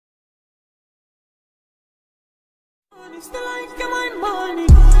Still I get my money.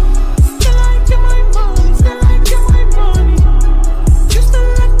 Still I get my money. Still I get my money. Used to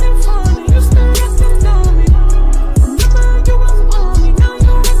let them funny. Used to let them dummy. Remember you was on me. Now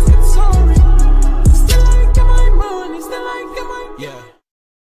you're acting sorry. Still I get my money. Still I get my yeah.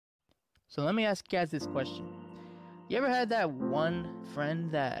 So let me ask you guys this question. You ever had that one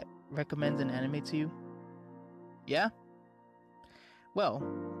friend that recommends an anime to you? Yeah? Well,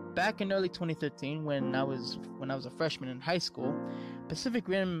 back in early 2013 when I was a freshman in high school, Pacific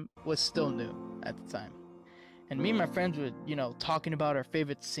Rim was still new at the time. And me and my friends were, talking about our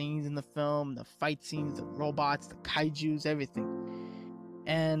favorite scenes in the film, the fight scenes, the robots, the kaijus, everything.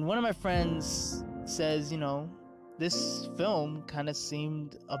 And one of my friends says, this film kind of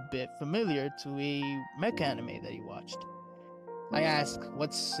seemed a bit familiar to a mecha anime that he watched. I ask,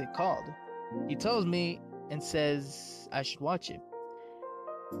 what's it called? He tells me and says I should watch it.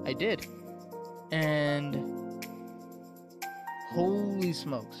 I did. And holy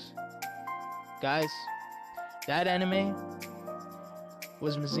smokes. Guys, that anime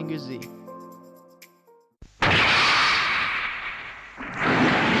was Mazinger Z.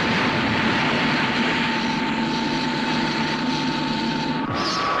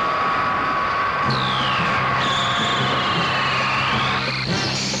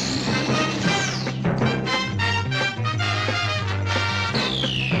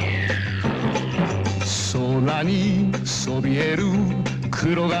 空にそびえる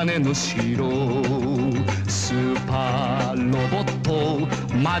黒金の城スーパーロボット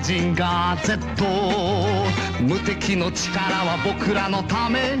マジンガー Z 無敵の力は僕らのた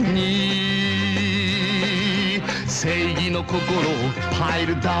めに正義の心パイ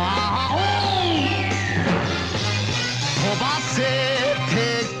ルダウン飛ばせ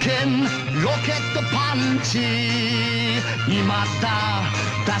鉄拳ロケットパンチ今だ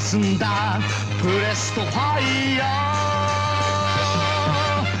出すんだプレストファイヤ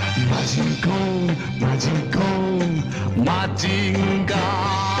ーマジンコンマジンコンマジンガ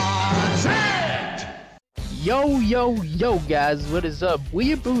ー Z! Yo guys, what is up?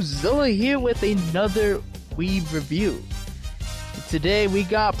 WEABOOZILLA here with another Weeb review. Today we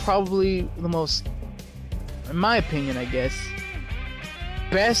got probably the most, in my opinion I guess,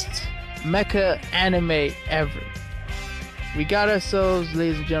 best mecha anime ever. We got ourselves,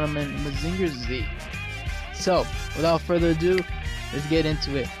 ladies and gentlemen, Mazinger Z. So, without further ado, let's get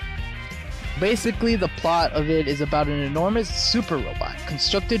into it. Basically, the plot of it is about an enormous super robot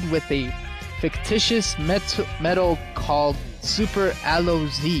constructed with a fictitious metal called Super Allo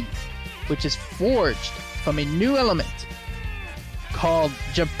Z, which is forged from a new element called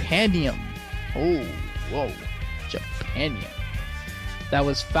Japanium. Oh, whoa, Japanium. That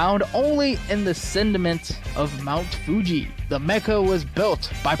was found only in the sediment of Mount Fuji. The mecha was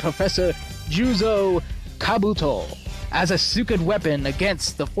built by Professor Juzo Kabuto as a secret weapon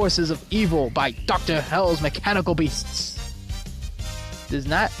against the forces of evil by Dr. Hell's mechanical beasts. Does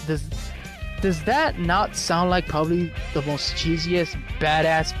that not sound like probably the most cheesiest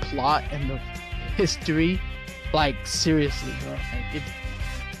badass plot in the history? Like seriously, bro. It's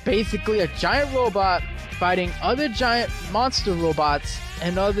basically a giant robot fighting other giant monster robots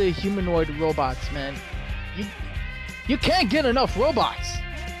and other humanoid robots, man. You can't get enough robots.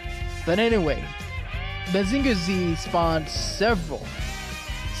 But anyway, Mazinger Z spawned several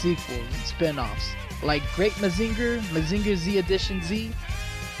sequels and spin-offs like Great Mazinger, Mazinger Z Edition Z,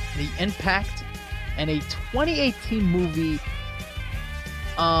 The Impact, and a 2018 movie,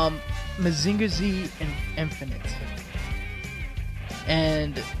 Mazinger Z Infinite.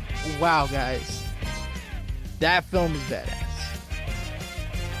 And wow, guys, that film is badass.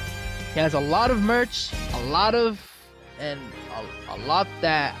 He has a lot of merch, a lot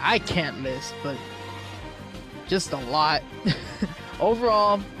that I can't list, but just a lot.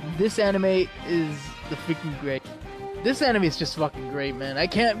 Overall, this anime is the freaking great. This anime is just fucking great, man. I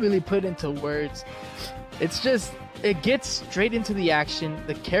can't really put into words. It's just, it gets straight into the action.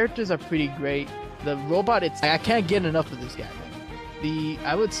 The characters are pretty great. The robot, I can't get enough of this guy, man.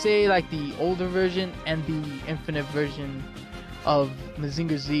 I would say like the older version and the infinite version of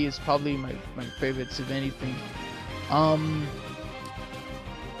Mazinger Z is probably my favorites of anything.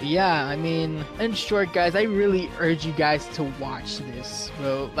 Yeah, I mean, in short, guys, I really urge you guys to watch this,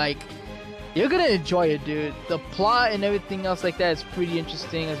 bro. Like, you're gonna enjoy it, dude. The plot and everything else like that is pretty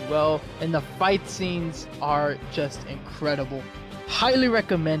interesting as well, and the fight scenes are just incredible. Highly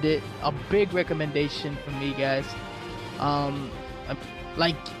recommend it. A big recommendation for me, guys.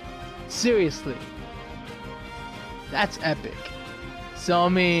 Like, seriously, that's epic. So I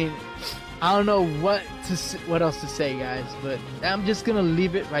mean, I don't know what else to say, guys, but I'm just gonna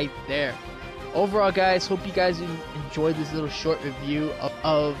leave it right there. overall, guys, hope you guys enjoyed this little short review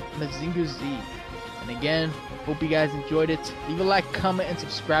of Mazinger Z. And again, hope you guys enjoyed it. Leave a like, comment, and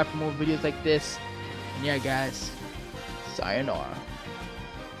subscribe for more videos like this. And yeah, guys, sayonara.